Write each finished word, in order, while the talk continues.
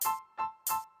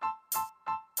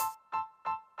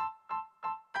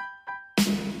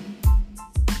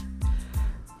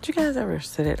Do you guys ever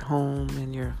sit at home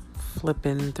and you're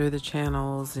flipping through the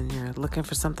channels and you're looking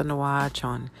for something to watch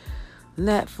on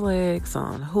Netflix,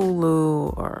 on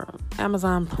Hulu, or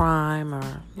Amazon Prime, or,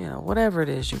 whatever it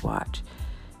is you watch?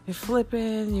 You're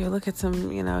flipping, you look at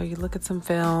some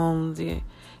films, you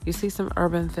see some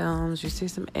urban films, you see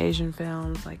some Asian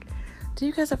films. Like, do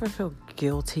you guys ever feel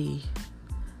guilty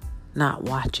not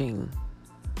watching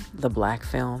the black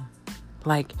film?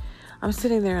 Like, I'm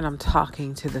sitting there and I'm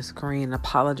talking to the screen,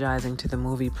 apologizing to the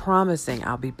movie, promising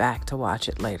I'll be back to watch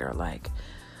it later. Like,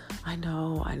 I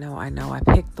know. I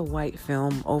picked the white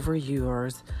film over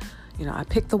yours. I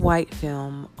picked the white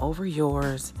film over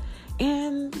yours.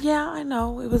 And yeah, I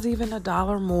know it was even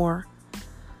 $1 more.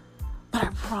 But I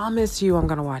promise you I'm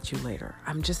going to watch you later.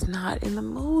 I'm just not in the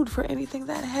mood for anything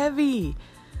that heavy.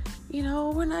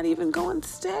 We're not even going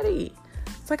steady.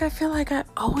 It's like I feel like I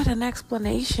owe it an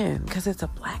explanation because it's a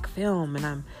black film and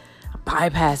I'm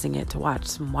bypassing it to watch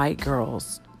some white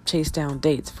girls chase down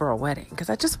dates for a wedding because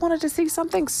I just wanted to see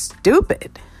something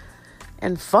stupid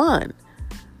and fun.